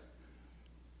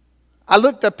I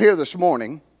looked up here this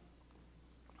morning.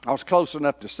 I was close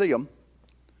enough to see them.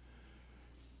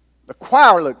 The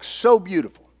choir looks so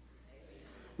beautiful.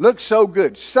 Looks so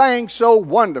good. Sang so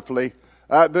wonderfully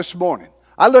this morning.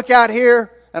 I look out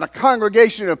here at a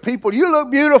congregation of people. You look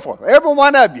beautiful. Every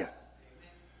one of you.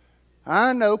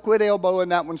 I know, quit elbowing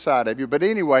that one side of you. But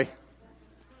anyway,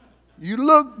 you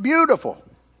look beautiful.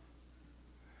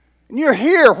 And you're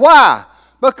here. Why?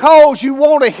 Because you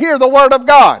want to hear the Word of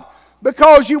God.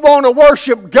 Because you want to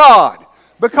worship God.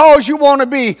 Because you want to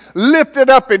be lifted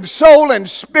up in soul and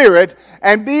spirit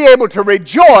and be able to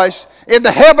rejoice in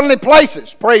the heavenly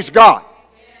places. Praise God.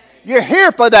 You're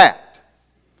here for that.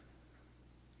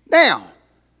 Now,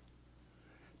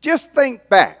 just think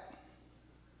back.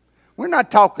 We're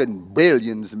not talking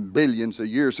billions and billions of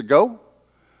years ago.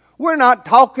 We're not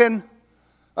talking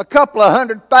a couple of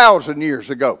 100,000 years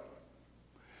ago.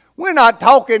 We're not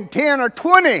talking 10 or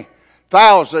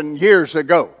 20,000 years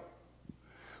ago.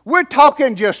 We're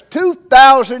talking just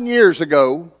 2,000 years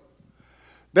ago.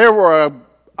 There were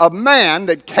a man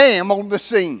that came on the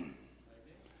scene.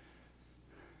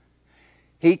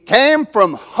 He came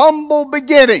from humble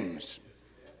beginnings.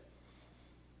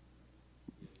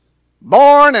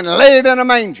 Born and laid in a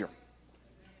manger.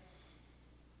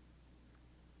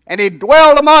 And he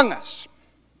dwelled among us.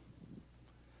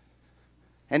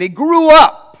 And he grew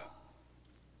up.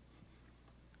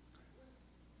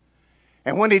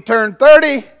 And when he turned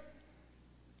 30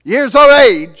 years of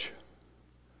age,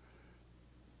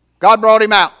 God brought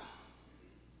him out.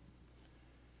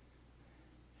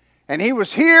 And he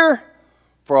was here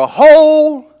for a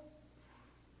whole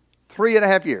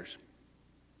 3.5 years.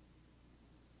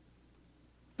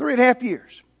 3.5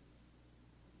 years.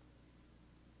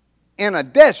 In a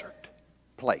desert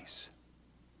place.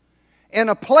 In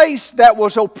a place that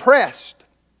was oppressed.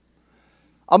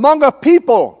 Among a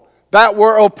people that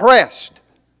were oppressed.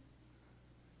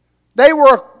 They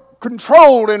were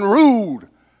controlled and ruled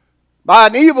by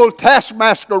an evil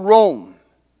taskmaster Rome.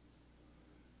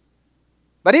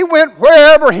 But he went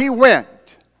wherever he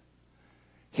went,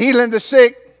 healing the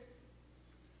sick,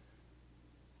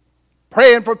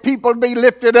 praying for people to be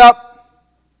lifted up,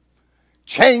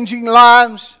 changing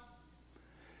lives.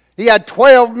 He had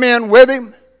 12 men with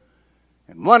him,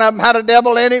 and one of them had a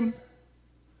devil in him.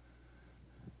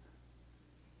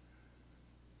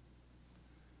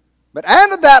 But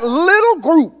out of that little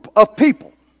group of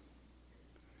people,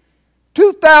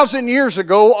 2,000 years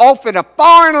ago, off in a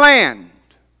foreign land,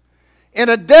 in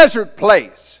a desert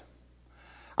place,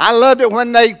 I loved it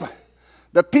when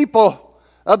the people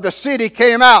of the city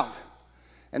came out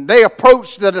and they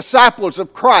approached the disciples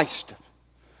of Christ.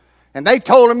 And they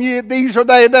told them, these are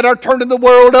they that are turning the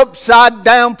world upside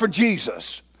down for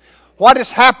Jesus. What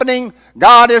is happening?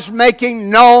 God is making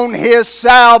known His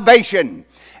salvation.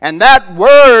 And that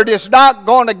word is not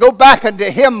going to go back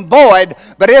into Him void,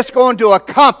 but it's going to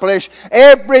accomplish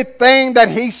everything that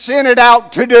He sent it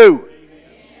out to do.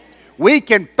 We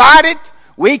can fight it.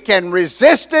 We can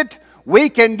resist it. We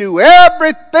can do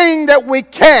everything that we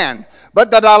can. But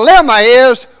the dilemma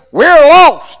is we're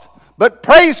lost. But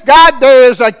praise God, there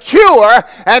is a cure,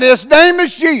 and His name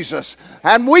is Jesus.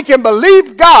 And we can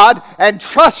believe God and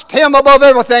trust Him above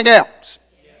everything else.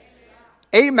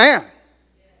 Amen.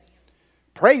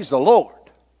 Praise the Lord.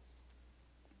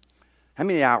 How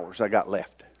many hours I got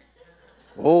left?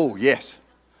 Oh, yes.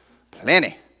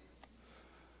 Plenty.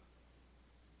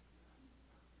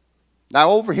 Now,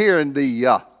 over here in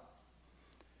the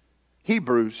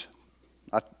Hebrews,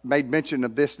 I made mention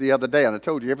of this the other day, and I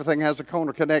told you everything has a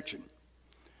corner connection.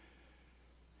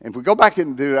 And if we go back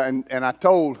into and I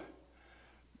told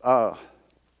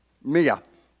Mia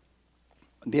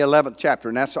the 11th chapter,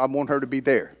 and I want her to be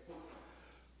there.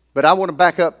 But I want to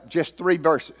back up just 3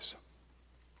 verses.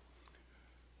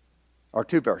 Or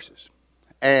 2 verses.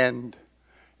 And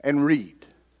read.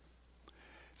 It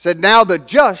said, now the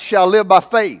just shall live by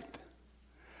faith.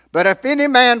 But if any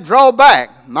man draw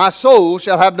back, my soul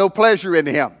shall have no pleasure in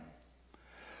him.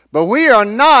 But we are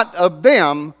not of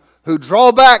them who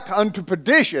draw back unto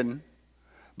perdition,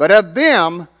 but of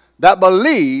them that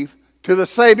believe to the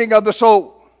saving of the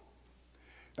soul.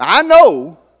 Now I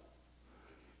know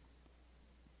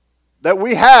that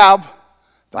we have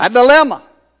that dilemma.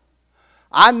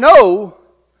 I know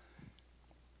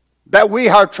that we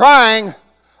are trying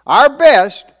our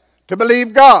best to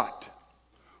believe God.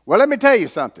 Well, let me tell you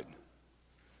something.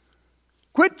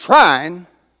 Quit trying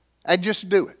and just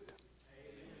do it.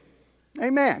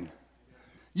 Amen.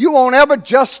 You won't ever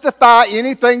justify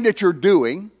anything that you're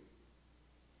doing.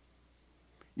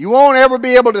 You won't ever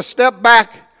be able to step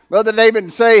back, Brother David,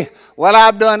 and say, well,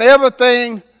 I've done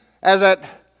everything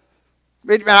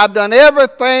I've done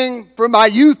everything from my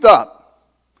youth up.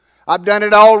 I've done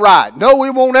it all right. No,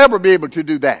 we won't ever be able to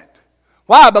do that.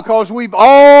 Why? Because we've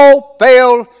all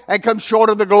failed and come short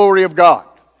of the glory of God.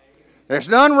 There's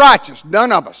none righteous,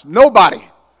 none of us, nobody.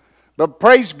 But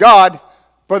praise God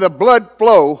for the blood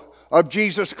flow of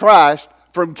Jesus Christ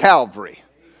from Calvary.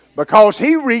 Because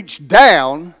He reached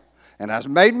down And as I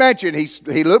made mention,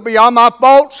 he looked beyond my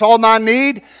fault, saw my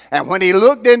need, and when he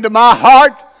looked into my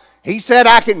heart, he said,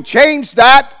 I can change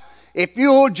that if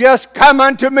you'll just come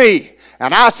unto me.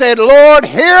 And I said, Lord,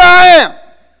 here I am.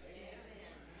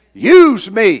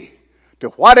 Use me to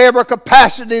whatever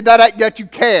capacity that you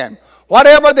can.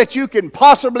 Whatever that you can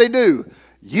possibly do.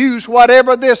 Use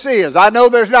whatever this is. I know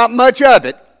there's not much of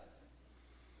it.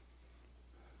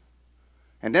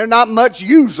 And they're not much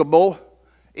usable,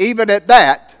 even at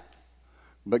that.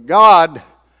 But God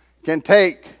can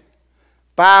take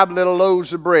 5 little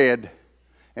loaves of bread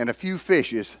and a few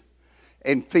fishes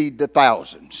and feed the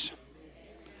thousands.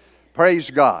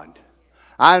 Praise God.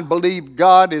 I believe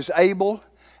God is able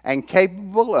and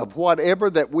capable of whatever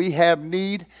that we have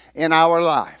need in our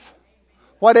life.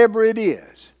 Whatever it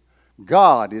is,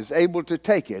 God is able to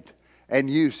take it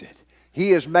and use it. He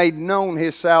has made known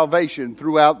His salvation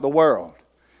throughout the world.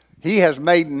 He has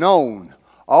made known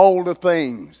all the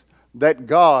things that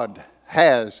God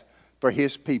has for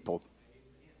His people.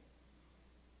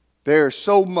 There's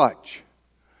so much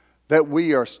that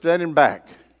we are standing back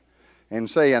and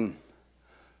saying,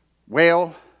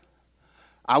 well,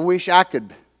 I wish I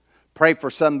could pray for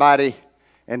somebody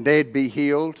and they'd be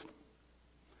healed.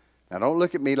 Now don't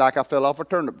look at me like I fell off a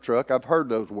turnip truck. I've heard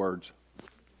those words.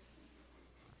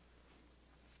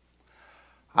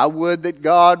 I would that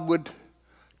God would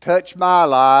touch my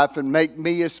life and make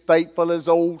me as faithful as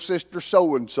old Sister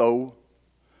so-and-so.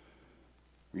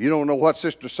 You don't know what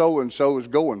Sister so-and-so is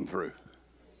going through.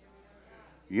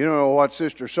 You don't know what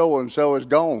Sister so-and-so has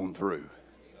gone through.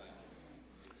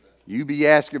 You be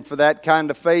asking for that kind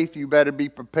of faith, you better be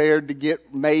prepared to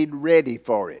get made ready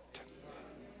for it.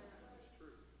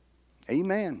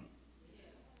 Amen.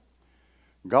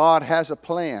 God has a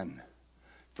plan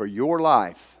for your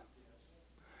life.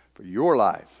 For your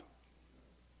life.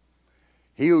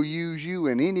 He'll use you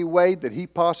in any way that He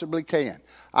possibly can.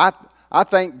 I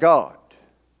thank God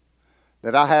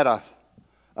that I had a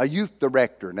youth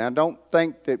director. Now, don't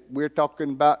think that we're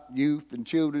talking about youth and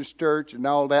children's church and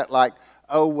all that like,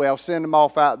 oh, well, send them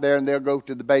off out there and they'll go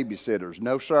to the babysitters.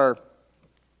 No, sir.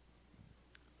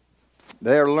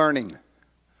 They're learning.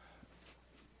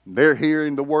 They're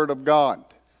hearing the Word of God.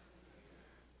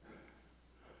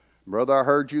 Brother, I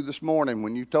heard you this morning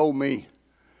when you told me,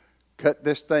 cut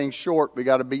this thing short, we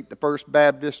got to beat the First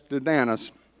Baptist to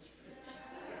Dennis.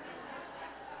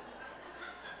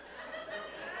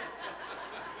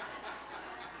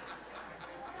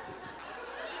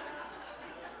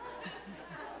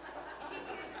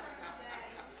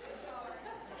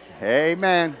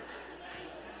 Amen.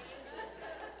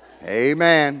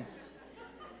 Amen.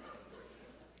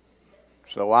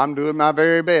 So I'm doing my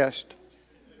very best.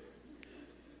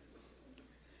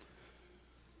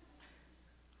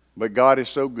 But God is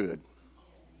so good.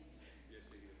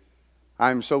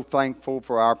 I'm so thankful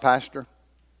for our pastor.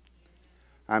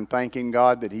 I'm thanking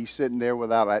God that he's sitting there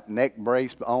without that neck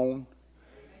brace on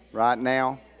right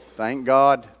now. Thank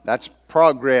God. That's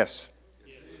progress.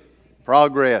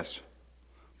 Progress.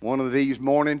 One of these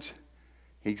mornings,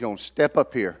 he's going to step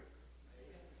up here.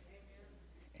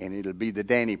 And it'll be the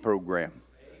Danny program.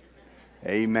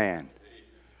 Amen.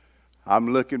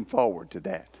 I'm looking forward to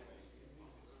that.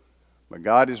 But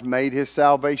God has made His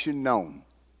salvation known.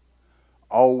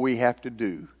 All we have to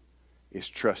do is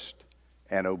trust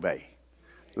and obey.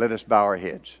 Let us bow our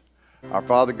heads. Our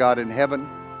Father God in heaven,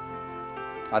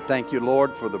 I thank you,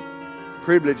 Lord, for the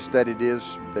privilege that it is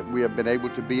that we have been able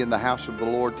to be in the house of the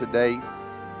Lord today.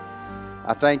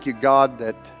 I thank you, God,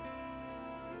 that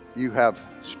you have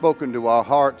spoken to our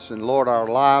hearts and, Lord, our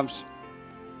lives.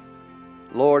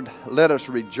 Lord, let us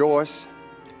rejoice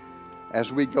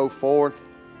as we go forth.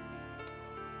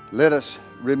 Let us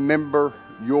remember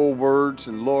your words,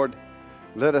 and Lord,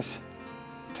 let us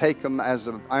take them as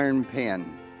an iron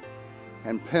pen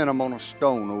and pen them on a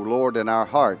stone, O Lord, in our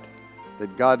heart,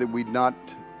 that God, that we not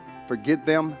forget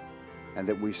them and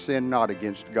that we sin not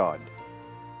against God.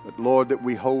 But Lord, that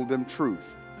we hold them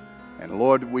truth. And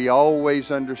Lord, we always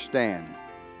understand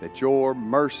that your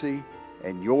mercy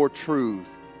and your truth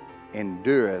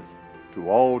endureth to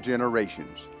all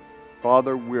generations.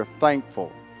 Father, we're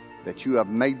thankful that you have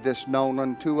made this known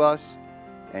unto us.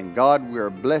 And God, we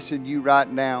are blessing you right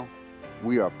now.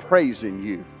 We are praising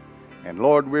you. And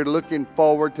Lord, we're looking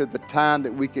forward to the time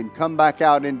that we can come back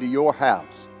out into your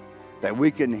house, that we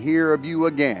can hear of you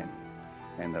again.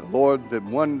 And the Lord, the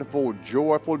wonderful,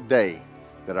 joyful day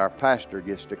that our pastor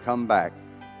gets to come back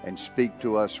and speak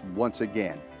to us once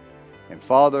again. And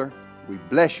Father, we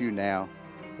bless you now,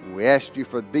 and we ask you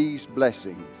for these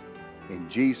blessings in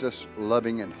Jesus'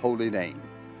 loving and holy name.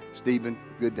 Stephen,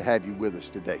 good to have you with us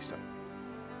today, son.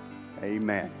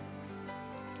 Amen.